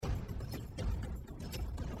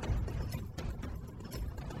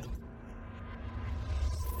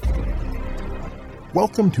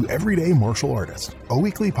Welcome to Everyday Martial Artist, a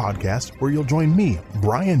weekly podcast where you'll join me,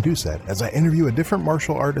 Brian Doucette, as I interview a different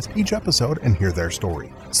martial artist each episode and hear their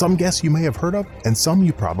story. Some guests you may have heard of, and some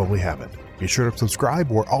you probably haven't. Be sure to subscribe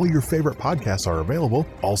where all your favorite podcasts are available.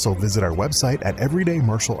 Also visit our website at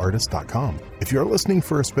everydaymartialartist.com. If you're listening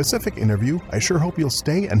for a specific interview, I sure hope you'll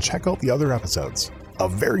stay and check out the other episodes. A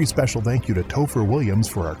very special thank you to Topher Williams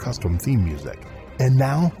for our custom theme music. And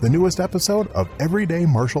now, the newest episode of Everyday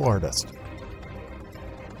Martial Artist.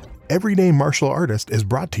 Everyday Martial Artist is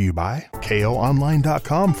brought to you by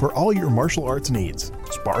KOOnline.com for all your martial arts needs.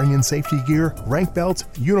 Sparring and safety gear, rank belts,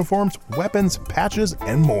 uniforms, weapons, patches,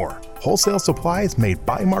 and more. Wholesale supplies made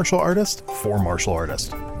by martial artists for martial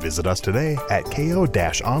artists. Visit us today at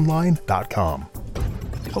KO-online.com.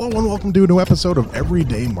 Hello and welcome to a new episode of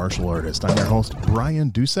Everyday Martial Artist. I'm your host,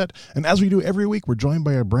 Brian Doucette, and as we do every week, we're joined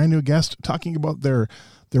by a brand new guest talking about their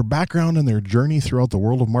background and their journey throughout the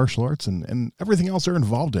world of martial arts and everything else they're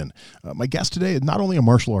involved in. My guest today is not only a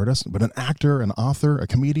martial artist, but an actor, an author, a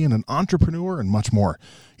comedian, an entrepreneur, and much more.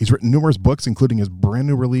 He's written numerous books, including his brand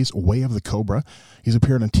new release, Way of the Cobra. He's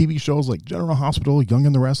appeared on TV shows like General Hospital, Young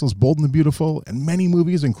and the Restless, Bold and the Beautiful, and many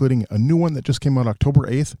movies, including a new one that just came out October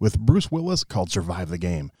 8th with Bruce Willis called Survive the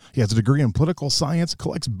Game. He has a degree in political science,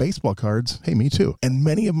 collects baseball cards, hey, me too. And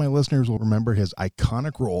many of my listeners will remember his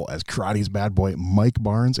iconic role as karate's bad boy, Mike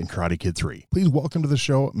Barnes, in Karate Kid 3. Please welcome to the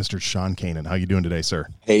show, Mr. Sean Kanan. How you doing today, sir?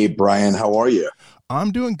 Hey, Brian, how are you?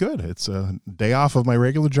 I'm doing good. It's a day off of my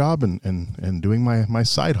regular job and doing my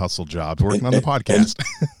side hustle jobs, working on the podcast.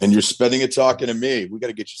 And you're spending it talking to me. We got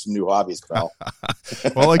to get you some new hobbies, pal.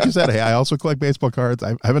 Well, like you said, hey, I also collect baseball cards.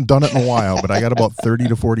 I haven't done it in a while, but I got about 30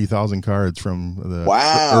 to 40,000 cards from the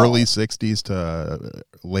early 60s to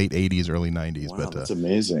late 80s, early 90s. Wow, but that's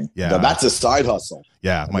amazing. Yeah, that's a side hustle.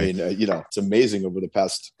 Yeah. It's amazing over the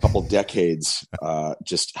past couple decades,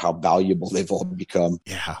 just how valuable they've all become.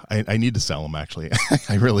 Yeah, I need to sell them, actually.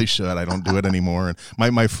 I really should. I don't do it anymore. And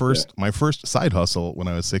my first side hustle when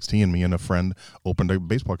I was 16, me and a friend opened a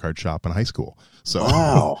baseball card shop in high school. So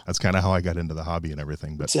wow. That's kind of how I got into the hobby and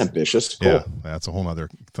everything. But it's ambitious. Cool. Yeah, that's a whole other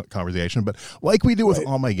conversation. But like we do with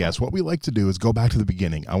all my guests, what we like to do is go back to the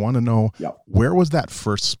beginning. I want to know, where was that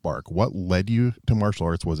first spark? What led you to martial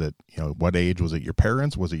arts? Was it, what age? Was it your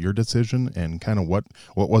parents? Was it your decision? And kind of what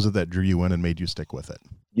was it that drew you in and made you stick with it?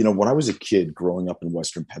 When I was a kid growing up in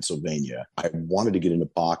Western Pennsylvania, I wanted to get into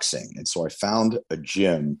boxing. And so I found a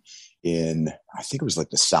gym in, I think it was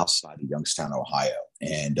like the south side of Youngstown, Ohio.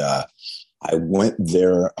 And I went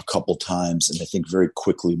there a couple times. And I think very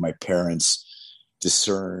quickly my parents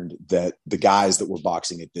discerned that the guys that were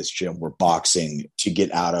boxing at this gym were boxing to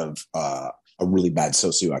get out of a really bad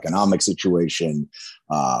socioeconomic situation.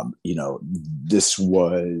 This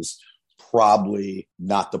was probably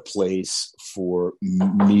not the place for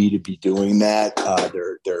me to be doing that.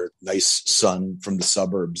 They're nice son from the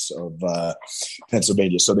suburbs of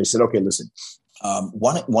Pennsylvania. So they said, okay, listen,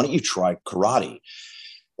 why don't you try karate?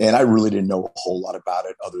 And I really didn't know a whole lot about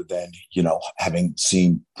it other than, having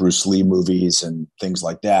seen Bruce Lee movies and things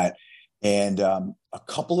like that. And a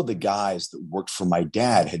couple of the guys that worked for my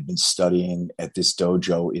dad had been studying at this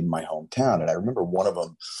dojo in my hometown. And I remember one of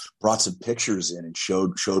them brought some pictures in and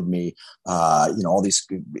showed me, all these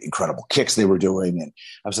incredible kicks they were doing. And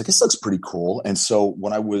I was like, this looks pretty cool. And so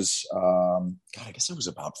when I was, I guess I was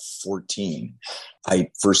about 14,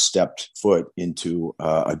 I first stepped foot into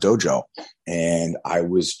a dojo, and I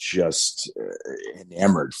was just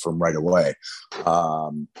enamored from right away.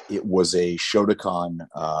 It was a Shotokan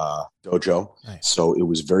dojo. Nice. So it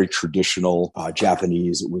was very traditional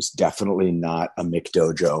Japanese. It was definitely not a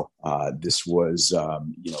McDojo. This was, a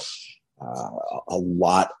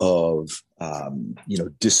lot of,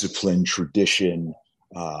 discipline, tradition,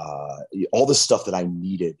 all the stuff that I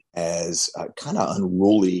needed as a kind of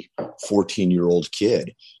unruly 14-year-old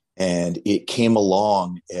kid. And it came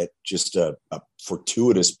along at just a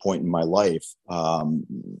fortuitous point in my life.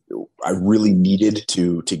 I really needed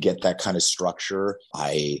to get that kind of structure.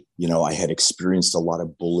 I had experienced a lot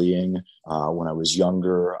of bullying when I was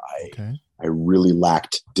younger. I really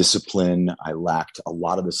lacked discipline. I lacked a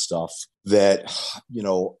lot of the stuff that,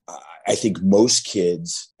 I think most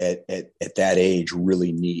kids at that age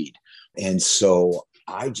really need. And so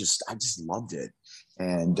I just loved it.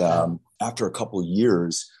 And after a couple of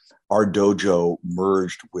years, our dojo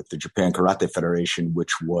merged with the Japan Karate Federation,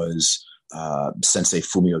 which was Sensei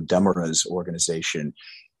Fumio Demura's organization.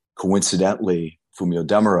 Coincidentally, Fumio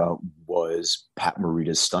Demura was Pat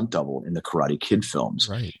Morita's stunt double in the Karate Kid films.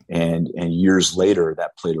 Right. And years later,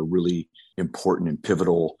 that played a really important and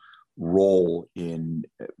pivotal role in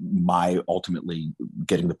my ultimately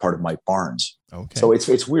getting the part of Mike Barnes. Okay. So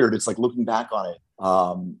it's weird. It's like looking back on it.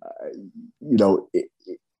 Um, you know,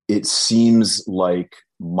 it seems like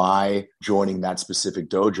my joining that specific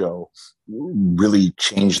dojo really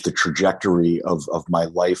changed the trajectory of my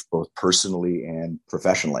life, both personally and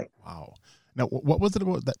professionally. Wow. Now, what was it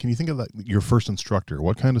about that? Can you think of that, your first instructor?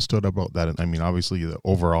 What kind of stood about that? I mean, obviously,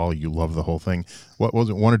 overall, you love the whole thing. What was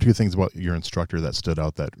it? One or two things about your instructor that stood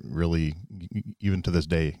out that really, even to this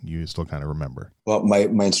day, you still kind of remember? Well,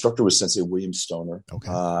 my instructor was Sensei William Stoner.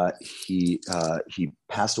 Okay. He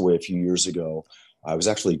passed away a few years ago. I was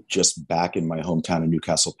actually just back in my hometown of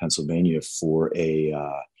Newcastle, Pennsylvania, for a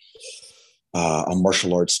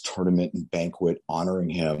martial arts tournament and banquet honoring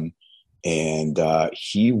him. And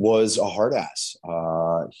he was a hard ass.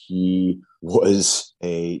 He was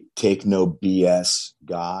a take no BS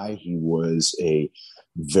guy. He was a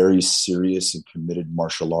very serious and committed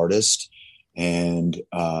martial artist. And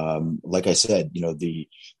like I said, you know, the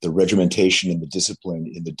regimentation and the discipline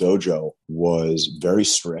in the dojo was very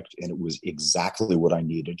strict, and it was exactly what I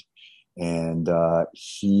needed. And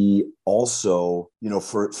he also, you know,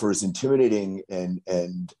 for as intimidating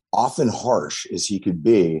and often harsh as he could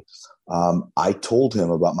be, I told him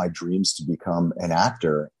about my dreams to become an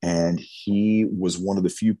actor, and he was one of the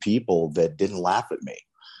few people that didn't laugh at me.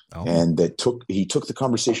 Oh. And he took the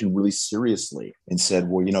conversation really seriously and said,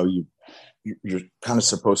 well, you know, you're kind of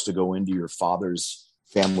supposed to go into your father's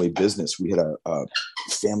family business. We had a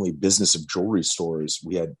family business of jewelry stores.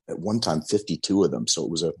 We had at one time 52 of them. So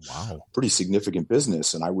it was a pretty significant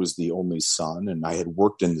business. And I was the only son, and I had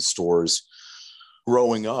worked in the stores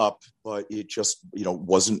growing up, but it just, you know,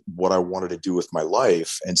 wasn't what I wanted to do with my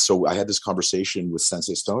life. And so I had this conversation with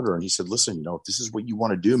Sensei Stoner, and he said, listen, you know, if this is what you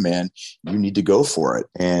want to do, man, you need to go for it.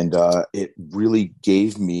 And it really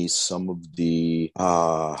gave me some of the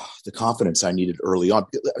confidence I needed early on.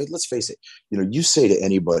 I mean, let's face it, you know, you say to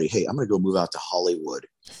anybody, hey, I'm going to go move out to Hollywood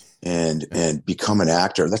and become an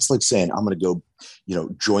actor. That's like saying, I'm going to go, you know,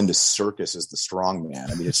 join the circus as the strong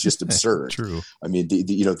man. I mean, it's just absurd. True. I mean,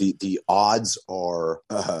 the odds are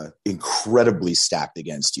incredibly stacked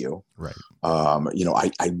against you. Right. You know,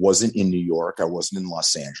 I wasn't in New York. I wasn't in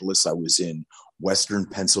Los Angeles. I was in Western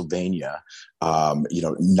Pennsylvania, you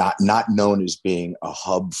know, not known as being a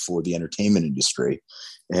hub for the entertainment industry.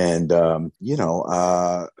 And, you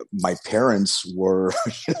know, my parents were,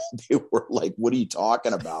 you know, they were like, what are you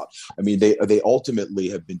talking about? I mean, they ultimately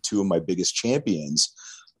have been two of my biggest champions,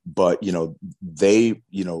 but, you know,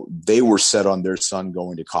 they were set on their son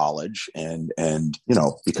going to college and, you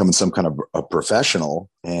know, becoming some kind of a professional.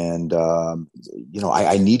 And, you know,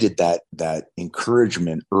 I needed that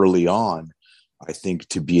encouragement early on, I think,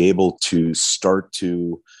 to be able to start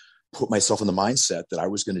to put myself in the mindset that I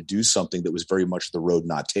was going to do something that was very much the road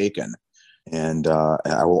not taken. And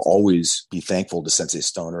I will always be thankful to Sensei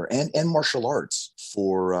Stoner and martial arts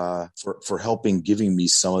for helping, giving me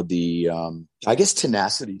some of the, I guess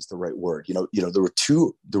tenacity is the right word. You know, there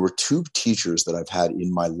were two teachers that I've had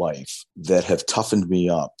in my life that have toughened me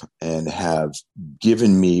up and have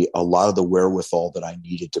given me a lot of the wherewithal that I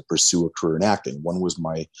needed to pursue a career in acting. One was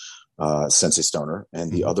my Sensei Stoner,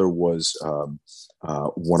 and the other was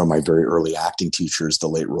one of my very early acting teachers, the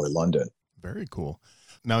late Roy London. Very cool.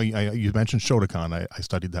 Now, you mentioned Shotokan. I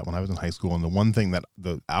studied that when I was in high school, and the one thing that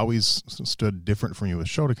always stood different from you with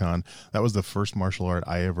Shotokan, that was the first martial art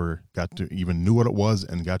I ever got to even knew what it was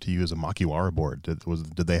and got to use a Makiwara board. Did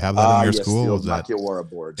they have that in your school? The old Makiwara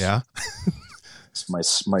boards. Yeah.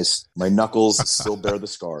 My knuckles still bear the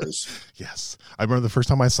scars. Yes. I remember the first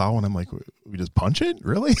time I saw one, I'm like, we just punch it?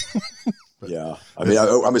 Really? Yeah. I mean,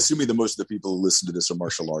 I'm assuming that most of the people who listen to this are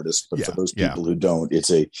martial artists, but for those people who don't, it's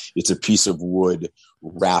a piece of wood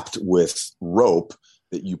wrapped with rope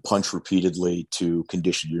that you punch repeatedly to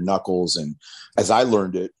condition your knuckles. And as I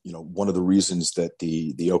learned it, you know, one of the reasons that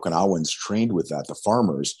the Okinawans trained with that, the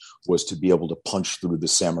farmers, was to be able to punch through the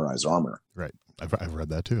samurai's armor. Right. I've read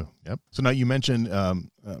that too. Yep. So now you mentioned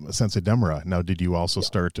Sensei Demura. Now, did you also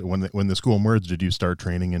start when the school merged? Did you start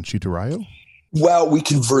training in Shitoryu? Well, we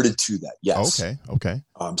converted to that. Yes. Okay.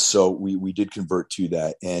 So we did convert to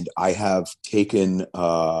that, and I have taken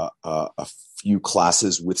a few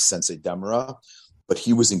classes with Sensei Demura, but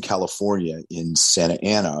he was in California in Santa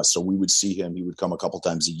Ana. So we would see him. He would come a couple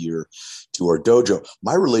times a year to our dojo.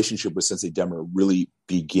 My relationship with Sensei Demura really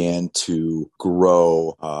began to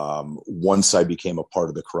grow once I became a part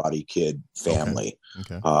of the Karate Kid family.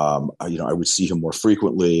 Okay. You know, I would see him more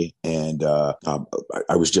frequently, and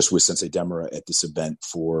I was just with Sensei Demura at this event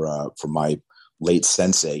for my late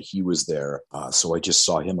sensei. He was there, so I just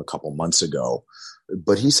saw him a couple months ago.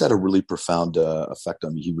 But he's had a really profound effect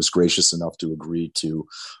on me. He was gracious enough to agree to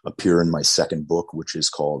appear in my second book, which is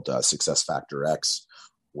called Success Factor X,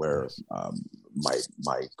 where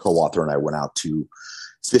my co-author and I went out to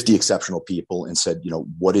 50 exceptional people and said,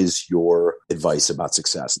 what is your advice about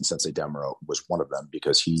success? And Sensei Demuro was one of them,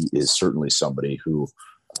 because he is certainly somebody who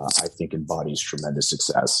I think embodies tremendous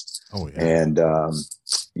success. Oh, yeah. And,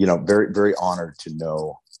 very, very honored to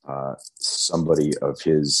know somebody of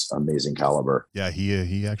his amazing caliber. Yeah,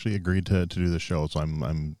 he actually agreed to do the show, so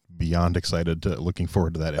I'm beyond excited, looking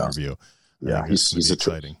forward to that interview. Yeah, he's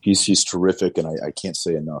exciting. He's terrific, and I can't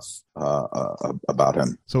say enough about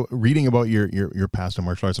him. So, reading about your past in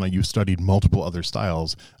martial arts, and you studied multiple other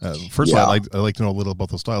styles. First of all, I'd like to know a little about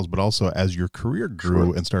those styles, but also as your career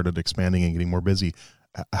grew and started expanding and getting more busy,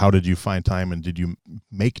 how did you find time, and did you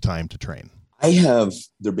make time to train? There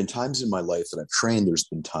have been times in my life that I've trained. There's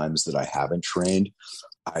been times that I haven't trained.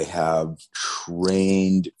 I have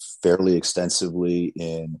trained fairly extensively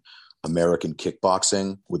in American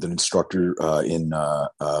kickboxing with an instructor in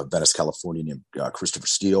Venice, California, named Christopher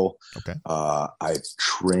Steele. Okay. I've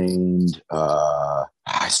trained.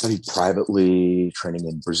 I studied privately, training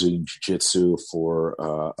in Brazilian Jiu-Jitsu for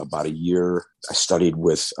about a year. I studied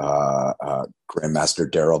with Grandmaster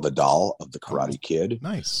Daryl Vidal of the Karate Kid.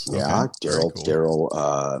 Nice. Yeah, okay.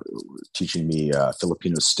 Daryl teaching me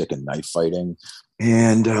Filipino stick and knife fighting.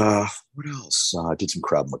 And what else? Did some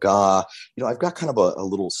Krav Maga. I've got kind of a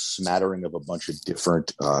little smattering of a bunch of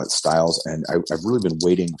different styles, and I've really been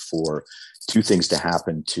waiting for two things to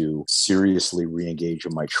happen to seriously re-engage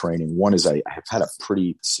in my training. One is I have had a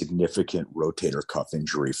pretty significant rotator cuff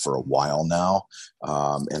injury for a while now,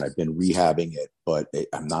 and I've been rehabbing it, but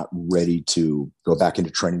I'm not ready to go back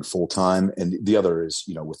into training full time. And the other is,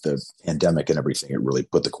 with the pandemic and everything, it really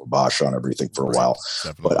put the kibosh on everything for a while.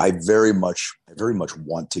 Definitely. But I very much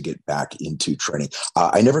want to get back into training.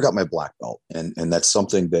 I never got my black belt, and that's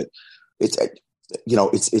something that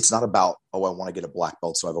it's not about, I want to get a black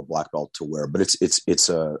belt, so I have a black belt to wear, but it's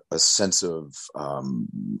a sense of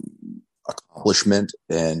accomplishment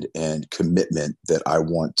and commitment that I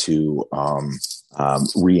want to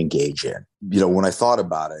re-engage in. When I thought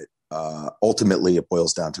about it, ultimately it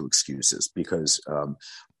boils down to excuses, because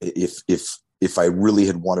if I really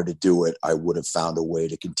had wanted to do it, I would have found a way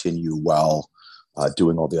to continue while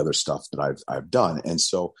doing all the other stuff that I've done. And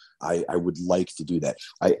so I would like to do that.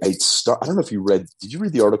 I don't know if did you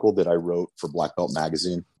read the article that I wrote for Black Belt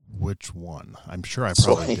Magazine? Which one? I'm sure I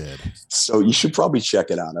probably did. So you should probably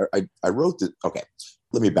check it out. I wrote it. Okay,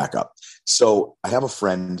 let me back up. So I have a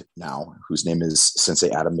friend now whose name is Sensei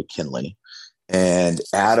Adam McKinley. And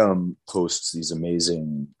Adam posts these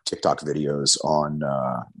amazing TikTok videos on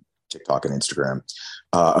TikTok and Instagram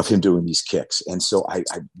of him doing these kicks. And so I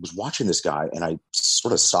was watching this guy, and I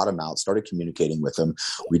sort of sought him out, started communicating with him.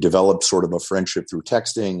 We developed sort of a friendship through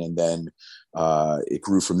texting, and then it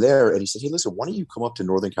grew from there. And he said, "Hey, listen, why don't you come up to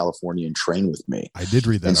Northern California and train with me?" I did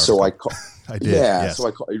read that. And article. So I called. I did. Yeah. Yes.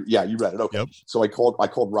 So you read it. Okay. Yep. So I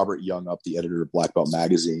called Robert Young up, the editor of Black Belt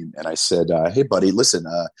Magazine, and I said, "Hey, buddy, listen,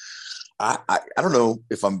 I don't know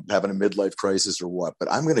if I'm having a midlife crisis or what,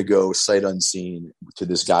 but I'm going to go sight unseen to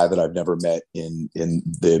this guy that I've never met in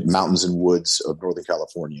the mountains and woods of Northern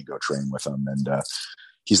California and go train with him." And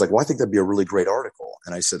he's like, "Well, I think that'd be a really great article."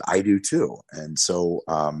 And I said, "I do too." And so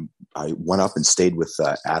I went up and stayed with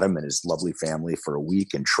Adam and his lovely family for a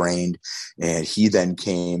week and trained. And he then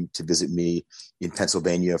came to visit me in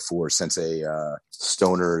Pennsylvania for Sensei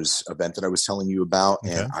Stoner's event that I was telling you about.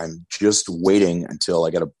 Okay. And I'm just waiting until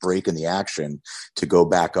I get a break in the action to go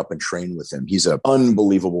back up and train with him. He's an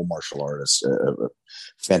unbelievable martial artist, a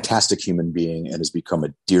fantastic human being, and has become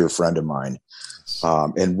a dear friend of mine.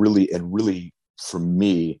 And really, for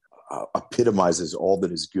me, epitomizes all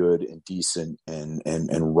that is good and decent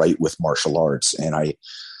and right with martial arts. And I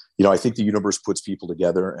think the universe puts people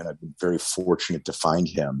together, and I've been very fortunate to find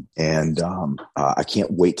him. And I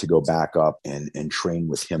can't wait to go back up and train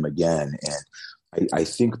with him again. And I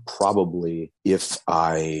think probably if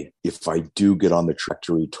I do get on the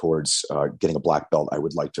trajectory towards getting a black belt, I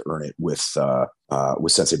would like to earn it with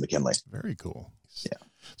Sensei McKinley. Very cool. Yeah.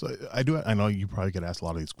 So I know you probably get asked a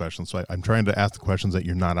lot of these questions, so I'm trying to ask the questions that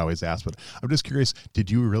you're not always asked, but I'm just curious, did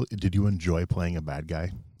you enjoy playing a bad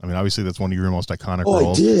guy? I mean, obviously that's one of your most iconic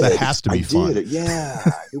roles. I did. That has to be fun. Yeah.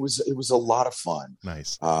 It was a lot of fun.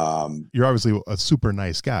 Nice. You're obviously a super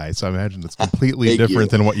nice guy, so I imagine it's completely different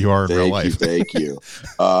than what you are in real life. Thank you.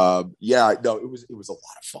 It was a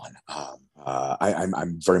lot of fun.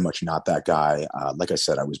 I'm very much not that guy. Like I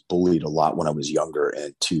said, I was bullied a lot when I was younger,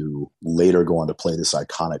 and to later go on to play this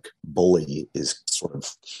iconic bully is sort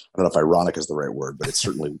of, I don't know if ironic is the right word, but it's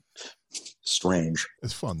certainly strange.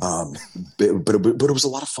 It's fun. But it was a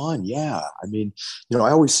lot of fun. Yeah. I mean, I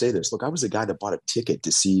always say this. Look, I was the guy that bought a ticket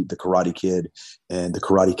to see The Karate Kid and The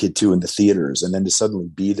Karate Kid 2 in the theaters, and then to suddenly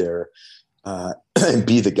be there and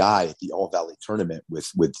be the guy at the All Valley tournament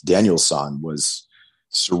with Daniel-san was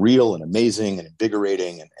surreal and amazing and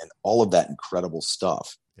invigorating and all of that incredible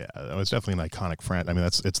stuff. Yeah, that was definitely an iconic friend. I mean,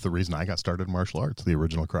 it's the reason I got started in martial arts, the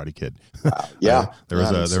original Karate Kid. Yeah. There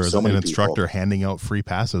was an instructor handing out free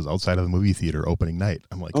passes outside of the movie theater opening night.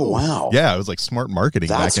 I'm like, oh wow. Yeah, it was like smart marketing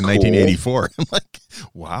back in 1984. I'm like,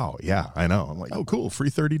 wow, yeah, I know. I'm like, oh cool, free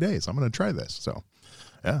 30 days. I'm going to try this. So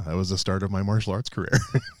yeah, that was the start of my martial arts career.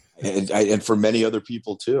 And for many other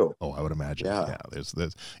people too. Oh, I would imagine. Yeah. There's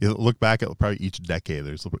you look back at probably each decade.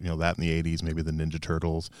 There's that in the 80s, maybe the Ninja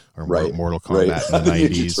Turtles or Mortal Kombat in the 90s.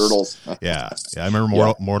 Ninja Turtles. Yeah. I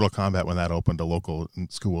remember Mortal Kombat when that opened. A local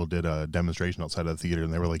school did a demonstration outside of the theater,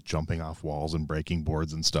 and they were like jumping off walls and breaking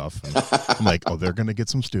boards and stuff. And I'm like, oh, they're gonna get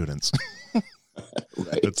some students.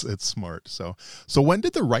 Right. It's smart. So when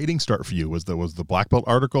did the writing start for you? Was the Black Belt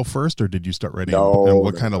article first, or did you start writing? No, and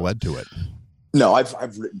what kind of led to it? No,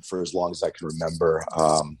 I've written for as long as I can remember.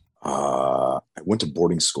 I went to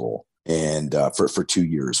boarding school and for 2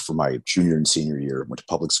 years, for my junior and senior year. Went to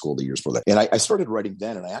public school the years before that. And I started writing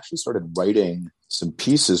then, and I actually started writing some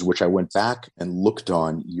pieces which I went back and looked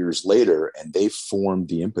on years later, and they formed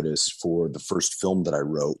the impetus for the first film that I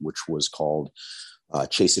wrote, which was called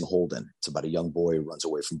Chasing Holden. It's about a young boy who runs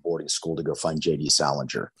away from boarding school to go find J.D.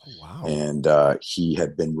 Salinger. Oh, wow. And he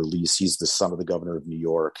had been released. He's the son of the governor of New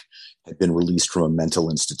York, had been released from a mental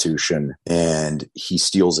institution, and he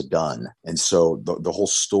steals a gun. And so the whole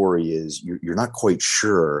story is you're not quite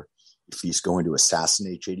sure if he's going to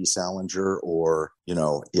assassinate J.D. Salinger or,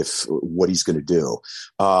 if what he's going to do.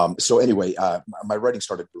 So anyway, my writing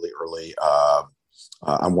started really early.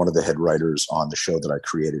 I'm one of the head writers on the show that I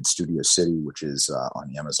created, Studio City, which is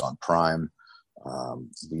on Amazon Prime.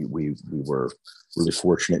 We were really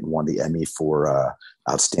fortunate and won the Emmy for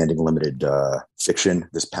outstanding limited fiction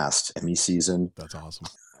this past Emmy season. That's awesome.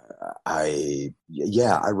 I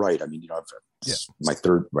write. I mean, my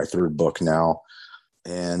third book now.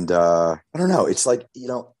 And I don't know. It's like,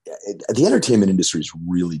 the entertainment industry is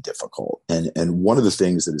really difficult. And one of the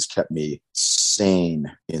things that has kept me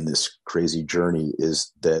sane in this crazy journey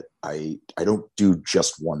is that I don't do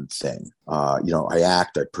just one thing. I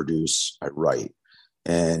act, I produce, I write.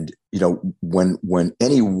 And, when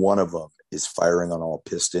any one of them is firing on all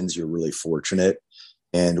pistons, you're really fortunate.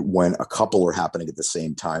 And when a couple are happening at the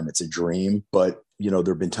same time, it's a dream. But,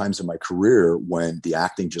 there have been times in my career when the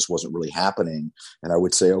acting just wasn't really happening. And I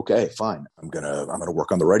would say, okay, fine, I'm going to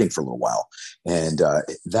work on the writing for a little while. And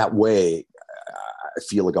that way, I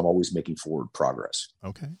feel like I'm always making forward progress.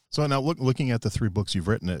 Okay. So now looking at the 3 books you've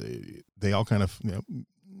written, they all kind of,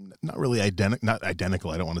 not really not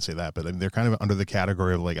identical. I don't want to say that, but they're kind of under the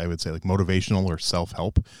category of, like, I would say, like motivational or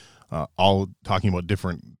self-help. All talking about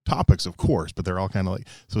different topics, of course, but they're all kind of like,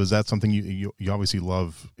 so is that something you obviously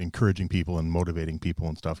love, encouraging people and motivating people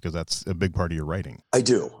and stuff, because that's a big part of your writing? I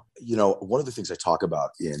do. One of the things I talk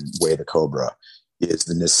about in Way of the Cobra is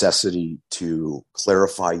the necessity to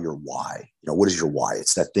clarify your why. What is your why?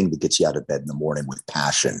 It's that thing that gets you out of bed in the morning with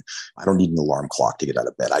passion. I don't need an alarm clock to get out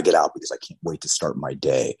of bed. I get out because I can't wait to start my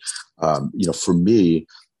day. For me,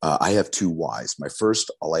 I have 2 whys. My first,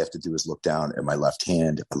 all I have to do is look down at my left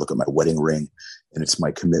hand. I look at my wedding ring, and it's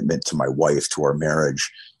my commitment to my wife, to our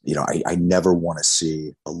marriage. I never want to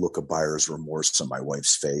see a look of buyer's remorse on my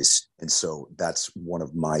wife's face. And so that's one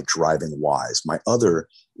of my driving whys. My other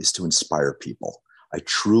is to inspire people. I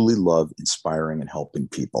truly love inspiring and helping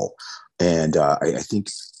people. And I think,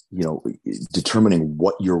 determining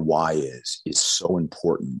what your why is so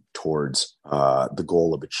important towards the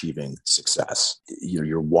goal of achieving success.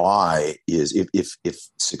 Your why is, if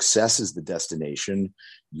success is the destination,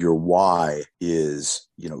 your why is,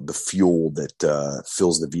 the fuel that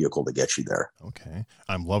fills the vehicle to get you there. Okay.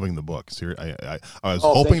 I'm loving the book. I was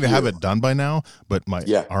hoping to have it done by now, but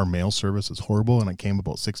our mail service is horrible, and it came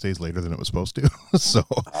about 6 days later than it was supposed to. So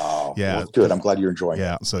well, good. I'm glad you're enjoying it.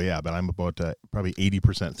 Yeah. So but I'm about probably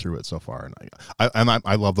 80% through it so far. And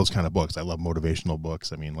I love those kind of books. I love motivational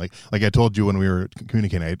books. I mean, like I told you when we were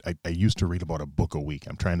communicating, I used to read about a book a week.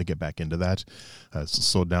 I'm trying to get back into that.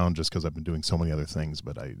 Slowed down just because I've been doing so many other things,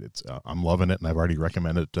 but I'm loving it, and I've already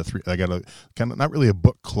recommended it to 3. I got a kind of, not really a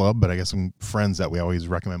book club, but I got some friends that we always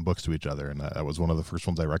recommend books to each other, and that was one of the first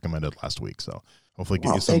ones I recommended last week. So hopefully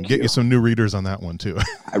get you some new readers on that one too.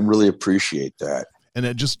 I really appreciate that. And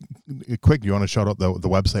it just quick, you want to shout out the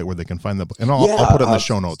website where they can find the book? And I'll put it in the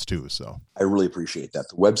show notes too. So I really appreciate that.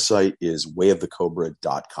 The website is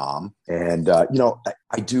wayofthecobra.com. And,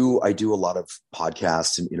 I do a lot of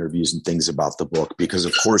podcasts and interviews and things about the book because,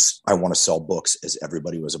 of course, I want to sell books as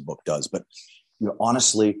everybody who has a book does. But,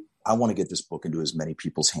 honestly, I want to get this book into as many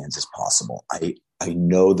people's hands as possible. I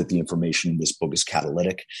know that the information in this book is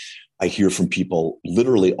catalytic. I hear from people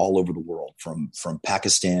literally all over the world, from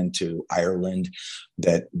Pakistan to Ireland,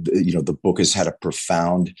 that the book has had a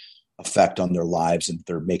profound effect on their lives, and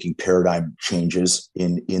they're making paradigm changes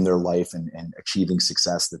in their life and achieving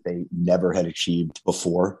success that they never had achieved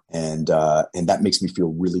before. And that makes me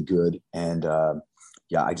feel really good. And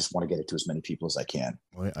I just want to get it to as many people as I can.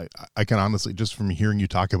 Well, I can honestly, just from hearing you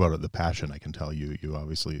talk about it, the passion, I can tell you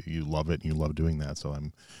obviously you love it and you love doing that. So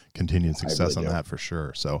I'm continuing success on that for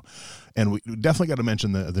sure. So, and we definitely got to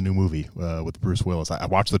mention the new movie with Bruce Willis. I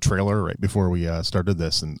watched the trailer right before we started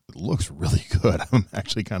this, and it looks really good. I'm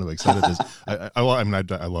actually kind of excited. I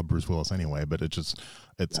love Bruce Willis anyway, but it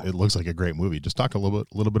looks like a great movie. Just talk a little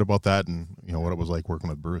bit about that and what it was like working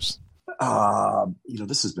with Bruce.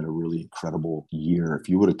 This has been a really incredible year. If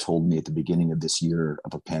you would have told me at the beginning of this year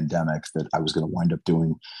of a pandemic that I was going to wind up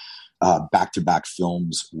doing back-to-back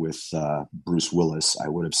films with Bruce Willis, I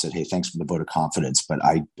would have said, "Hey, thanks for the vote of confidence," but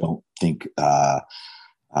I don't think that's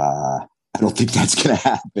going to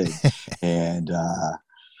happen. And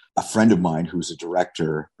a friend of mine who's a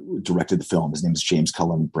director directed the film. His name is James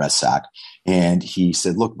Cullen Bressack, and he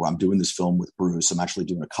said, "Look, I'm doing this film with Bruce. I'm actually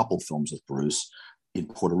doing a couple films with Bruce in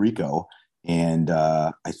Puerto Rico. And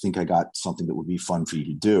I think I got something that would be fun for you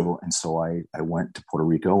to do." And so I went to Puerto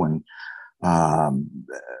Rico, and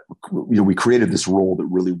we created this role that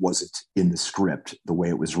really wasn't in the script the way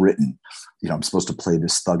it was written. I'm supposed to play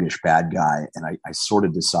this thuggish bad guy, and I sort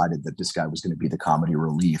of decided that this guy was going to be the comedy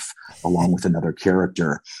relief along with another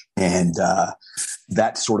character. And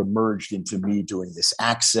that sort of merged into me doing this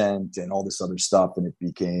accent and all this other stuff, and it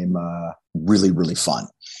became really, really fun.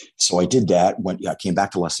 So I did that, came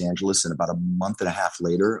back to Los Angeles, and about a month and a half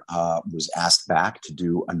later, was asked back to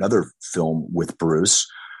do another film with Bruce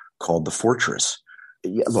called The Fortress.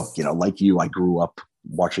 Yeah, look, like you, I grew up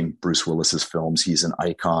watching Bruce Willis's films. He's an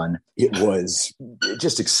icon. It was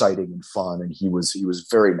just exciting and fun, and he was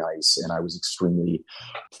very nice, and I was extremely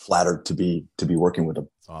flattered to be working with him.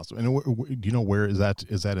 That's awesome. And do you know where is that?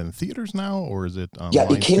 Is that in theaters now, or is it online? Yeah,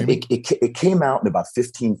 it came out in about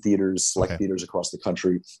 15 theaters, select theaters across the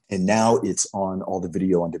country, and now it's on all the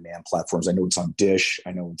video on demand platforms. I know it's on Dish.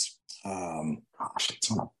 I know it's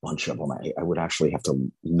it's on a bunch of them. I would actually have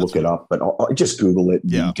to look it up, but I'll just Google it.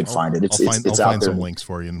 And you can find it. It's I'll out find there. Some links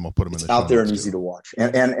for you, and we'll put them in the show out there notes and easy to watch.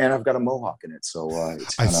 And I've got a mohawk in it, so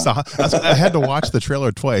it's I had to watch the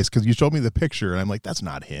trailer twice because you showed me the picture, and I'm like, that's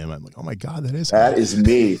not him. I'm like, oh my god, that is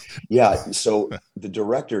me. Yeah. So the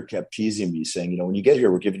director kept teasing me, saying, when you get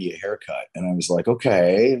here, we're giving you a haircut, and I was like,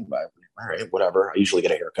 okay. All right, whatever. I usually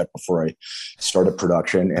get a haircut before I start a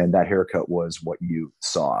production, and that haircut was what you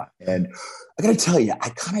saw. And I got to tell you, I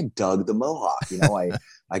kind of dug the mohawk.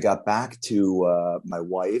 I got back to my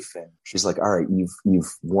wife, and she's like, "All right,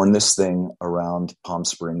 you've worn this thing around Palm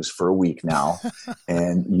Springs for a week now,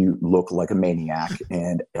 and you look like a maniac.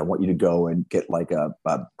 And I want you to go and get like a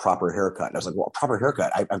proper haircut." And I was like, "Well, a proper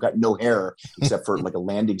haircut? I've got no hair except for like a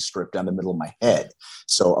landing strip down the middle of my head.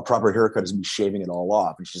 So a proper haircut is me shaving it all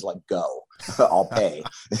off." And she's like, "Go, I'll pay."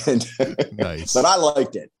 Nice, but I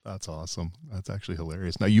liked it. That's awesome. That's actually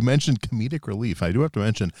hilarious. Now, you mentioned comedic relief. I do have to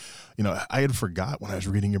mention, I had forgot when I was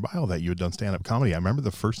reading your bio that you had done stand-up comedy. I remember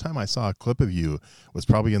the first time I saw a clip of you was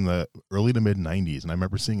probably in the early to mid 90s, and I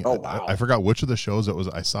remember seeing it. Oh, wow. I forgot which of the shows it was.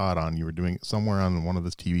 I saw it on. You were doing it somewhere on one of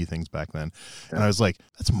those TV things back then, and I was like,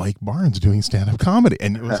 "That's Mike Barnes doing stand-up comedy,"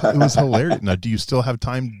 and it was hilarious. Now, do you still have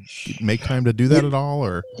make time to do that at all,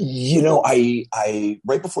 or? I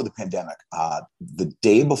right before the pandemic, the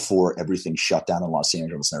day before everything shut down in Los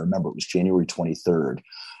Angeles, and I remember it was January 23rd,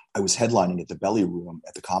 I was headlining at the Belly Room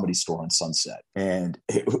at the Comedy Store on Sunset, and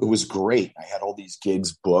it was great. I had all these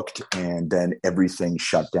gigs booked, and then everything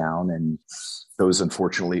shut down, and those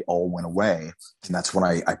unfortunately all went away. And that's when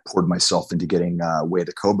I poured myself into getting Way of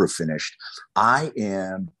the Cobra finished. I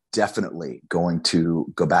am definitely going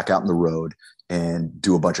to go back out on the road and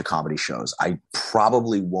do a bunch of comedy shows. I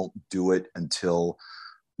probably won't do it until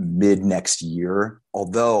mid next year,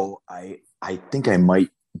 although I think I might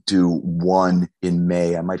do one in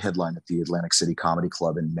May. I might headline at the Atlantic City Comedy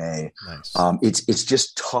Club in May. Nice. It's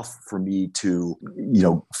just tough for me to,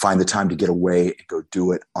 find the time to get away and go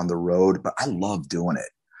do it on the road, but I love doing it.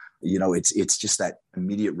 It's just that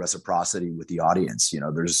immediate reciprocity with the audience.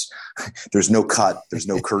 There's no cut, there's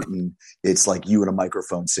no curtain. It's like you and a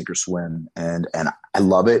microphone, sink or swim. And I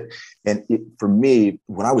love it. And for me,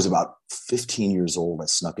 when I was about 15 years old, I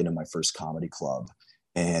snuck into my first comedy club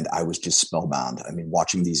and I was just spellbound. I mean,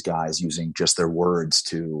 watching these guys using just their words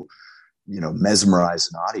to, mesmerize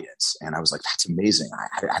an audience. And I was like, that's amazing.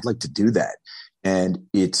 I'd like to do that. And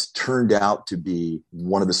it's turned out to be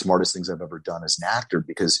one of the smartest things I've ever done as an actor,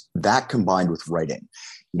 because that combined with writing,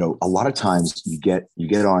 a lot of times you get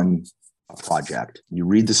on a project, you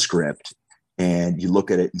read the script and you look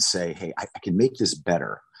at it and say, hey, I can make this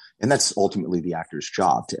better. And that's ultimately the actor's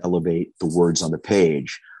job, to elevate the words on the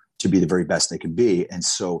page to be the very best they can be. And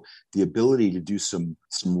so the ability to do some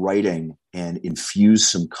writing and infuse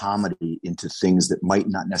some comedy into things that might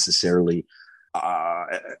not necessarily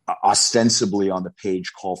ostensibly on the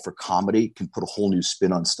page call for comedy can put a whole new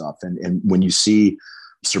spin on stuff. And when you see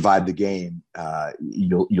Survive the Game,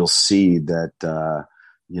 you'll see that,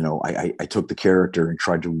 I took the character and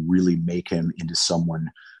tried to really make him into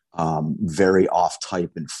someone very off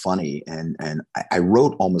type and funny. And I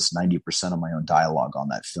wrote almost 90% of my own dialogue on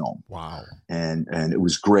that film. Wow. And it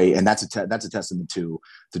was great. And that's a testament to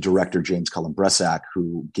the director, James Cullen Bressak,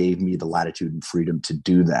 who gave me the latitude and freedom to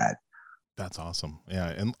do that. That's awesome.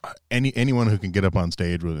 Yeah. And anyone who can get up on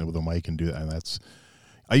stage with a mic and do that. And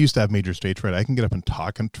I used to have major stage fright. I can get up and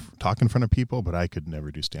talk in front of people, but I could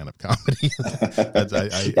never do stand-up comedy.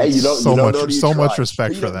 So much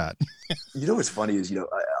respect for that. What's funny is,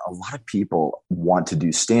 a lot of people want to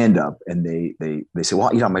do stand-up and they say,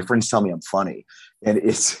 well, my friends tell me I'm funny. And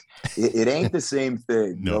it ain't the same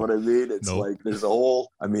thing. You know what I mean? It's like, there's a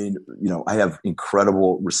whole, I have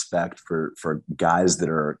incredible respect for guys that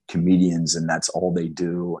are comedians and that's all they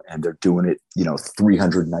do. And they're doing it,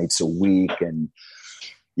 300 nights a week. And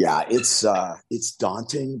yeah, it's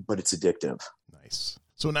daunting, but it's addictive. Nice.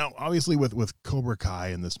 So now, obviously, with Cobra Kai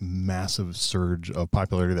and this massive surge of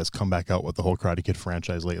popularity that's come back out with the whole Karate Kid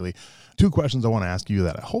franchise lately, two questions I want to ask you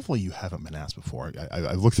that hopefully you haven't been asked before.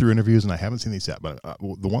 I looked through interviews and I haven't seen these yet, but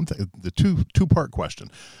the one thing, the two-part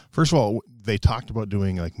question. First of all, they talked about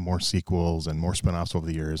doing like more sequels and more spinoffs over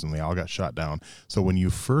the years, and they all got shot down. So when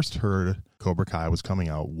you first heard Cobra Kai was coming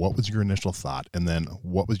out, what was your initial thought? And then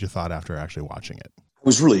what was your thought after actually watching it? I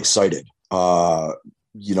was really excited.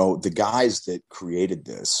 The guys that created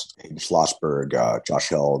this, Hayden Schlossberg, Josh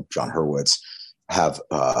Held, John Hurwitz, have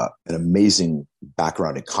an amazing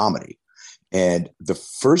background in comedy. And the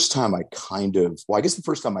first time the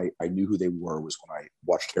first time I knew who they were was when I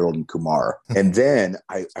watched Harold and Kumar. And then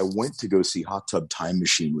I went to go see Hot Tub Time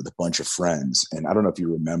Machine with a bunch of friends. And I don't know if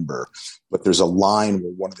you remember, but there's a line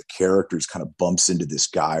where one of the characters kind of bumps into this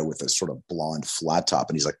guy with a sort of blonde flat top.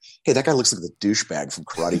 And he's like, hey, that guy looks like the douchebag from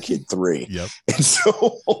Karate Kid 3. Yep. And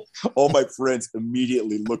so all my friends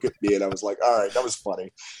immediately look at me and I was like, all right, that was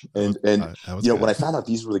funny. And when I found out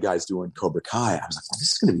these were the guys doing Cobra Kai, I was like, well,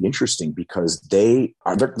 this is going to be interesting because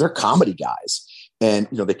they're comedy guys. And,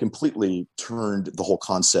 they completely turned the whole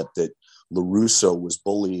concept that LaRusso was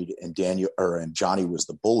bullied and Johnny was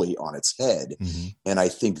the bully on its head. Mm-hmm. And I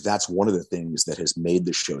think that's one of the things that has made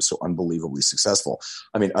the show so unbelievably successful.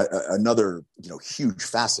 Another, huge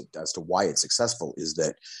facet as to why it's successful is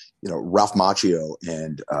that, Ralph Macchio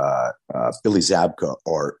and Billy Zabka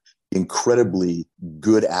are incredibly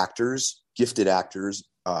good actors, gifted actors.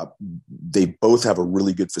 They both have a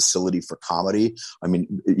really good facility for comedy.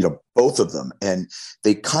 Both of them, and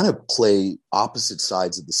they kind of play opposite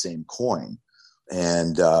sides of the same coin.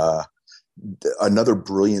 And another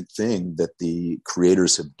brilliant thing that the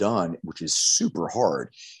creators have done, which is super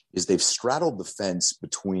hard, is they've straddled the fence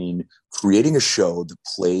between creating a show that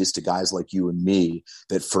plays to guys like you and me,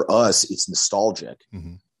 that for us, it's nostalgic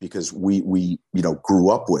mm-hmm. because we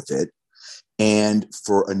grew up with it. And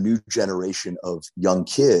for a new generation of young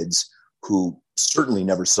kids who certainly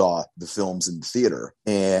never saw the films in the theater,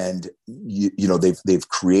 and they've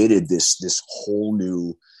created this whole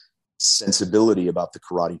new sensibility about the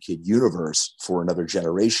Karate Kid universe for another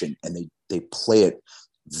generation, and they play it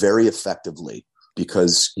very effectively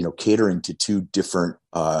because catering to two different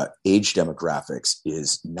age demographics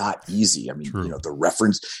is not easy. True. The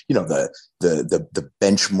reference, the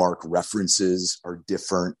benchmark references are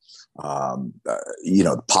different.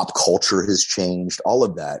 Pop culture has changed, all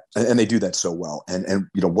of that, and they do that so well. And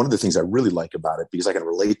one of the things I really like about it, because I can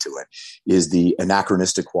relate to it, is the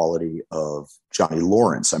anachronistic quality of Johnny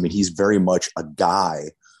Lawrence. He's very much a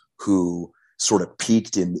guy who sort of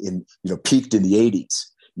peaked in the 80s.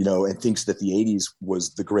 And thinks that the 80s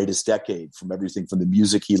was the greatest decade, from everything from the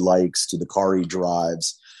music he likes to the car he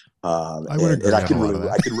drives. I would agree. And I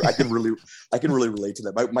can really relate to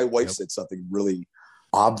that. My wife said something really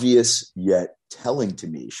obvious yet telling to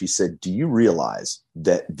me. She said, "Do you realize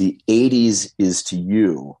that the 80s is to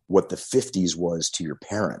you what the 50s was to your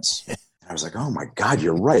parents?" I was like, "Oh my God,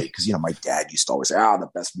 you're right." Because, my dad used to always say, the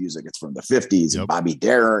best music, it's from the 50s and Bobby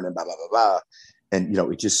Darin and blah, blah, blah, blah. And,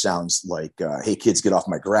 it just sounds like, hey, kids, get off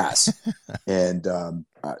my grass. And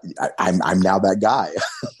I'm now that guy.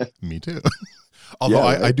 Me too. Although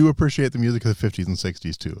I do appreciate the music of the 50s and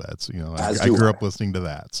 60s too. That's, I grew up listening to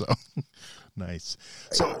that. So nice.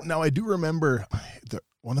 So now I do remember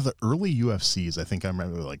one of the early UFCs. I think I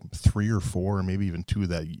remember like 3 or 4, or maybe even 2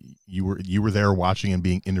 that you were there watching and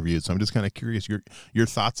being interviewed. So I'm just kind of curious your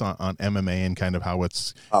thoughts on MMA and kind of how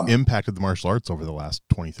it's impacted the martial arts over the last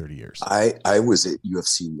 20, 30 years. I was at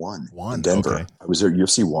UFC 1 in Denver. Okay. I was there at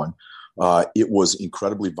UFC 1. It was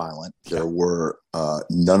incredibly violent. There were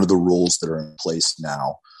none of the rules that are in place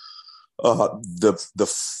now.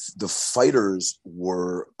 The fighters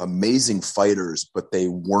were amazing fighters, but they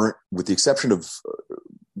weren't, with the exception of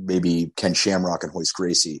maybe Ken Shamrock and Royce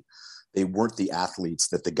Gracie, they weren't the athletes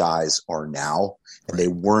that the guys are now, and they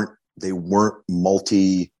weren't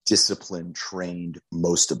multi-discipline trained,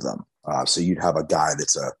 most of them. So you'd have a guy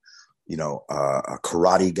that's a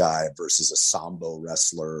karate guy versus a sambo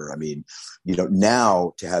wrestler. I mean,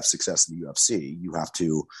 now to have success in the UFC, you have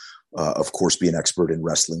to, of course, be an expert in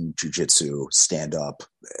wrestling, jiu-jitsu, stand up,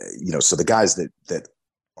 so the guys that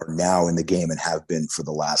are now in the game and have been for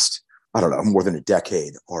the last, more than a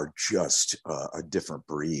decade, are just a different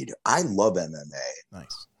breed. I love MMA.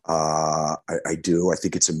 Nice. I do. I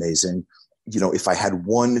think it's amazing. If I had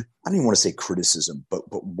one, I don't even want to say criticism, but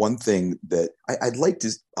one thing that I'd like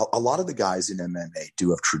to, a lot of the guys in MMA do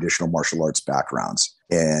have traditional martial arts backgrounds.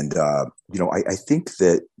 And, I think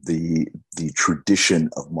that the tradition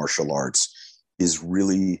of martial arts is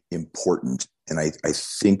really important. And I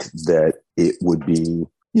think that it would be,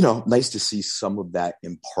 nice to see some of that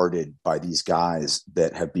imparted by these guys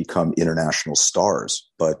that have become international stars.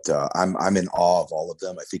 But I'm in awe of all of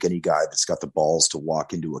them. I think any guy that's got the balls to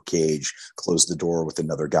walk into a cage, close the door with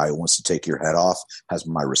another guy who wants to take your head off, has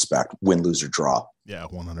my respect, win, lose, or draw. Yeah,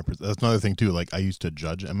 100%. That's another thing too. Like, I used to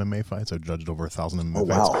judge MMA fights. I've judged over 1,000 MMA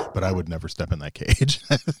fights, but I would never step in that cage.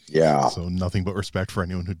 Yeah. So nothing but respect for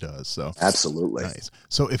anyone who does. So absolutely. Nice.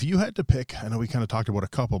 So if you had to pick, I know we kind of talked about a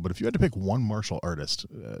couple, but if you had to pick one martial artist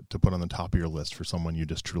to put on the top of your list for someone you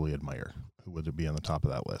just truly admire, who would it be on the top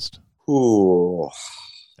of that list? Ooh.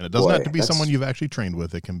 And it doesn't have to be someone you've actually trained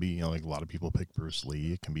with. It can be, like a lot of people pick Bruce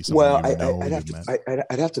Lee. It can be someone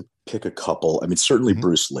I'd have to pick a couple. I mean, certainly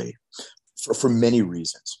Bruce Lee. For many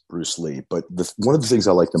reasons, Bruce Lee. But one of the things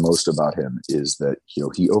I like the most about him is that,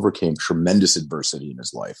 he overcame tremendous adversity in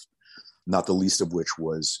his life, not the least of which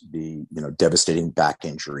was the, devastating back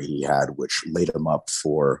injury he had, which laid him up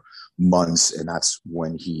for months. And that's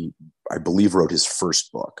when he, I believe, wrote his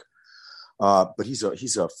first book. But he's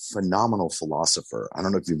a phenomenal philosopher. I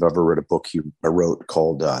don't know if you've ever read a book he wrote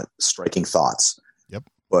called Striking Thoughts. Yep.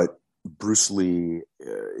 But Bruce Lee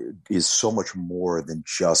is so much more than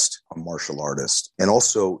just a martial artist. And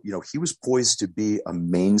also, he was poised to be a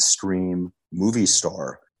mainstream movie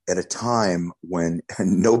star at a time when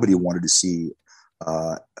nobody wanted to see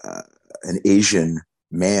an Asian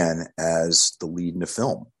man as the lead in a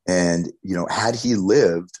film. And, had he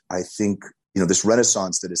lived, I think, this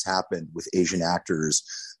renaissance that has happened with Asian actors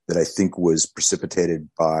that I think was precipitated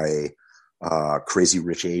by Crazy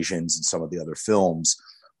Rich Asians and some of the other films,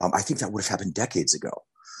 I think that would have happened decades ago.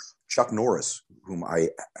 Chuck Norris, whom I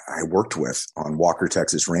worked with on Walker,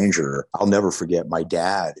 Texas Ranger, I'll never forget. My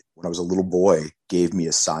dad, when I was a little boy, gave me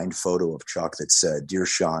a signed photo of Chuck that said, "Dear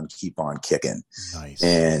Sean, keep on kicking." Nice.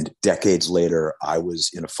 And decades later, I was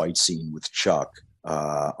in a fight scene with Chuck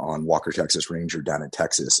on Walker, Texas Ranger down in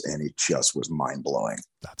Texas, and it just was mind-blowing.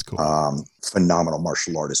 That's cool. Phenomenal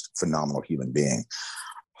martial artist, phenomenal human being.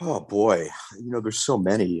 Oh boy, there's so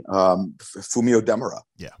many. Fumio Demura.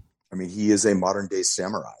 Yeah. I mean, he is a modern day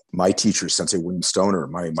samurai. My teacher, Sensei William Stoner,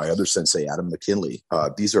 my other sensei, Adam McKinley.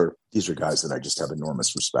 These are guys that I just have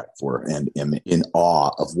enormous respect for and am in awe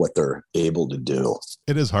of what they're able to do.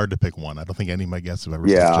 It is hard to pick one. I don't think any of my guests have ever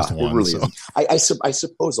picked just one. It really is. I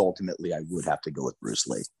suppose ultimately I would have to go with Bruce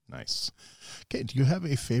Lee. Nice. Okay. Do you have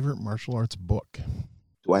a favorite martial arts book?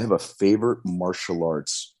 Do I have a favorite martial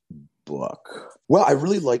arts book? Well, I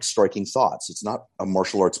really like Striking Thoughts. It's not a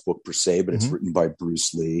martial arts book per se, but it's written by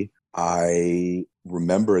Bruce Lee. I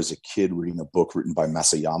remember as a kid reading a book written by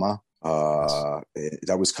Masayama.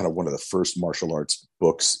 That was kind of one of the first martial arts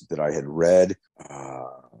books that I had read.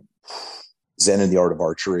 Zen in the Art of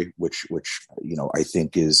Archery, which I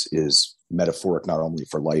think is metaphoric not only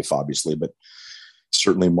for life, obviously, but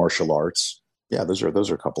certainly martial arts. Yeah, those are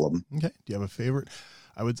a couple of them. Okay. Do you have a favorite?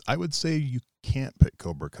 I would say you can't pick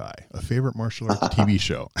Cobra Kai. A favorite martial arts TV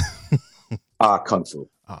show? Kung Fu.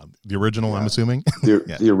 The original, I'm assuming.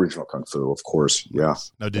 The original Kung Fu, of course. Yeah.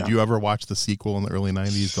 Now, did you ever watch the sequel in the early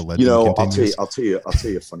 '90s? The Legend Continues? I'll tell you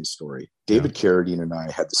a funny story. David Carradine and I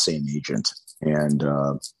had the same agent, and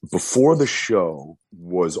before the show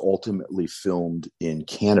was ultimately filmed in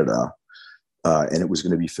Canada, and it was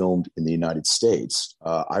going to be filmed in the United States,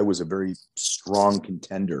 I was a very strong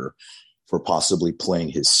contender for possibly playing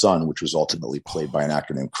his son, which was ultimately played by an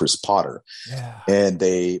actor named Chris Potter. Yeah. And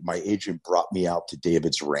my agent brought me out to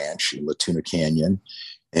David's ranch in La Tuna Canyon,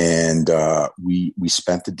 and we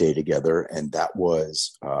spent the day together, and that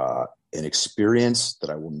was an experience that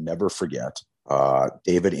I will never forget.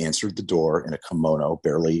 David answered the door in a kimono,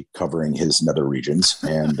 barely covering his nether regions,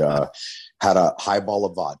 and had a highball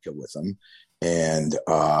of vodka with him. And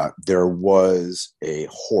there was a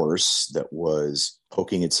horse that was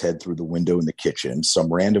poking its head through the window in the kitchen.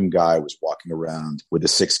 Some random guy was walking around with a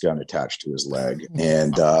 6-gun attached to his leg.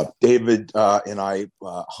 And David and I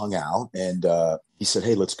hung out, and he said,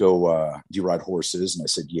 "Hey, let's go. Do you ride horses?" And I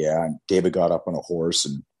said, "Yeah." And David got up on a horse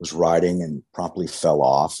and was riding and promptly fell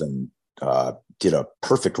off and did a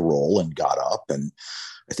perfect roll and got up. And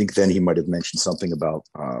I think then he might have mentioned something about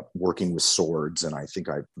working with swords, and I think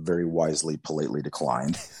I very wisely, politely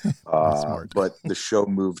declined. But the show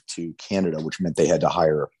moved to Canada, which meant they had to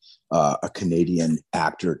hire a Canadian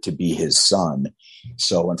actor to be his son.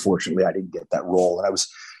 So unfortunately, I didn't get that role, and I was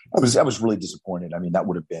really disappointed. I mean, that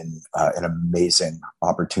would have been an amazing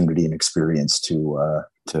opportunity and experience to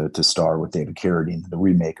star with David Carradine, the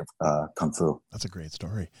remake of Kung Fu. That's a great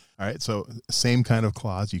story. All right, so same kind of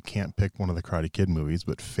clause. You can't pick one of the Karate Kid movies,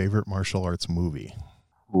 but favorite martial arts movie?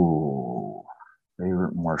 Ooh,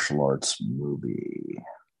 favorite martial arts movie.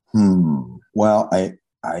 Well, I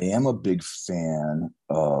am a big fan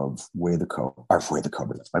of Way the Cobra.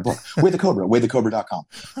 That's my book. Way the Cobra.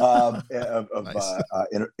 WayTheCobra.com. Nice.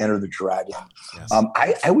 Enter the Dragon. Yes.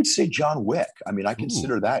 I would say John Wick. I mean, I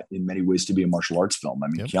consider that in many ways to be a martial arts film. I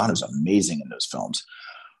mean, Keanu's amazing in those films.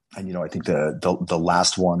 And I think the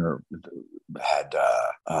last one had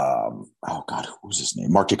who was his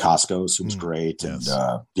name? Mark Dacascos, who was great. Yes.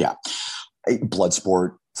 And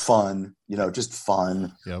Bloodsport. Fun, just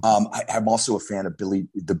fun. Yep. I'm also a fan of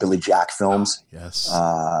the Billy Jack films. Yes.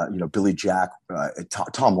 Billy Jack,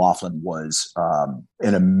 Tom Laughlin was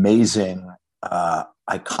an amazing,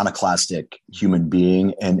 iconoclastic human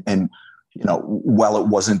being. And while it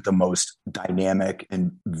wasn't the most dynamic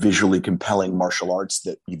and visually compelling martial arts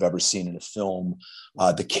that you've ever seen in a film,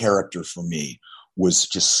 the character for me was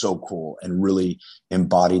just so cool and really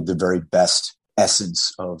embodied the very best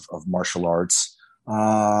essence of martial arts.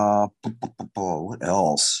 What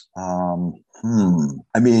else?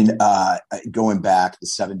 I mean, going back, the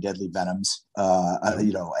 7 Deadly Venoms. I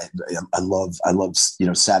love.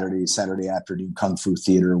 Saturday afternoon Kung Fu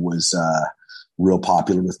theater was real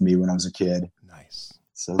popular with me when I was a kid. Nice.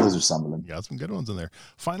 So those are some of them. Yeah, some good ones in there.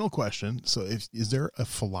 Final question. So, is there a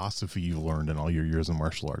philosophy you've learned in all your years of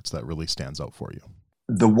martial arts that really stands out for you?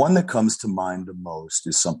 The one that comes to mind the most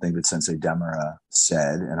is something that Sensei Demura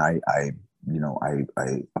said, and I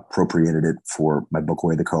appropriated it for my book,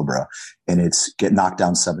 Way the Cobra, and it's get knocked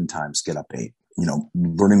down 7 times, get up 8.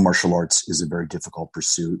 Learning martial arts is a very difficult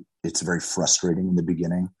pursuit. It's very frustrating in the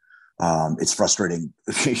beginning. It's frustrating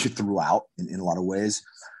throughout in a lot of ways,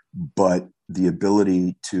 but the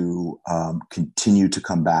ability to continue to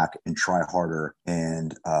come back and try harder,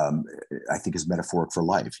 and I think is metaphoric for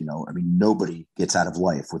life. Nobody gets out of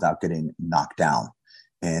life without getting knocked down.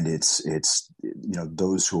 And it's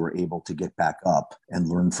those who are able to get back up and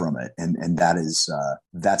learn from it, and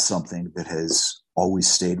that's something that has always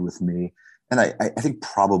stayed with me. And I think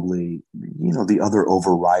probably the other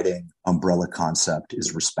overriding umbrella concept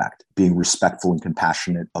is respect, being respectful and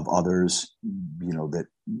compassionate of others. That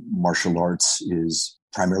martial arts is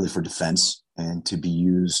primarily for defense and to be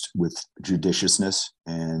used with judiciousness,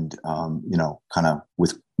 and kind of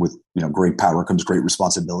with great power comes great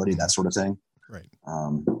responsibility, that sort of thing. Right.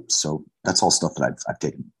 So that's all stuff that I've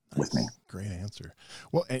taken with me. Great answer.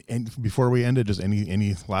 Well, and before we end it, just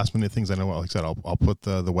any last minute things. I know, like I said, I'll put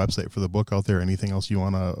the website for the book out there. Anything else you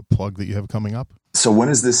want to plug that you have coming up? So when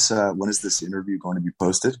is this interview going to be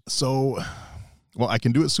posted? So Well, I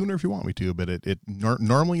can do it sooner if you want me to, but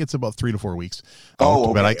normally it's about 3 to 4 weeks.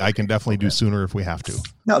 Okay. But I can definitely do sooner if we have to.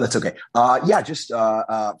 No, that's okay. Just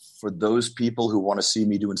for those people who want to see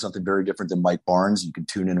me doing something very different than Mike Barnes, you can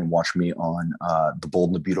tune in and watch me on The Bold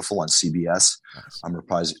and the Beautiful on CBS. Nice. I'm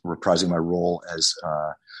reprising my role as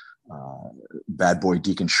bad boy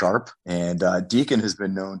Deacon Sharp, and Deacon has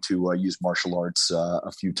been known to use martial arts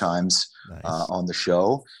a few times on the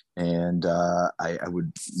show, and I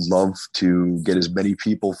would love to get as many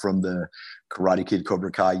people from the Karate Kid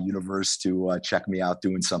Cobra Kai universe to check me out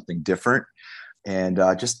doing something different. And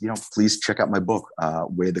please check out my book,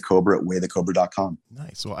 Way of the Cobra, at wayofthecobra.com.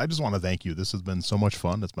 Nice. Well, I just want to thank you. This has been so much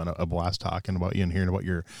fun. It's been a blast talking about you and hearing about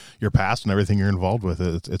your past and everything you're involved with.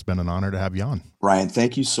 It's been an honor to have you on. Ryan,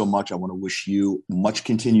 thank you so much. I want to wish you much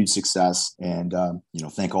continued success, and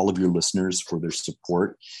thank all of your listeners for their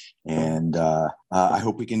support. And I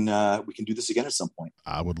hope we can do this again at some point.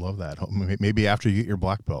 I would love that. Maybe after you get your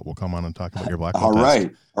black belt, we'll come on and talk about your black belt.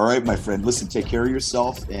 All right, my friend. Listen, take care of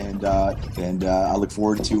yourself, and I look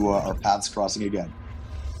forward to our paths crossing again.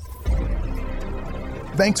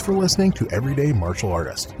 Thanks for listening to Everyday Martial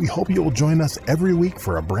Artist. We hope you will join us every week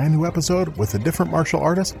for a brand new episode with a different martial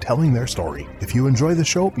artist telling their story. If you enjoy the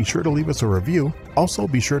show, be sure to leave us a review. Also,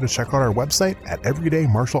 be sure to check out our website at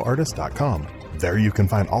everydaymartialartist.com. There you can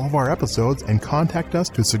find all of our episodes and contact us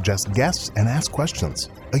to suggest guests and ask questions.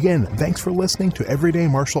 Again, thanks for listening to Everyday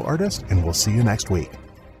Martial Artist, and we'll see you next week.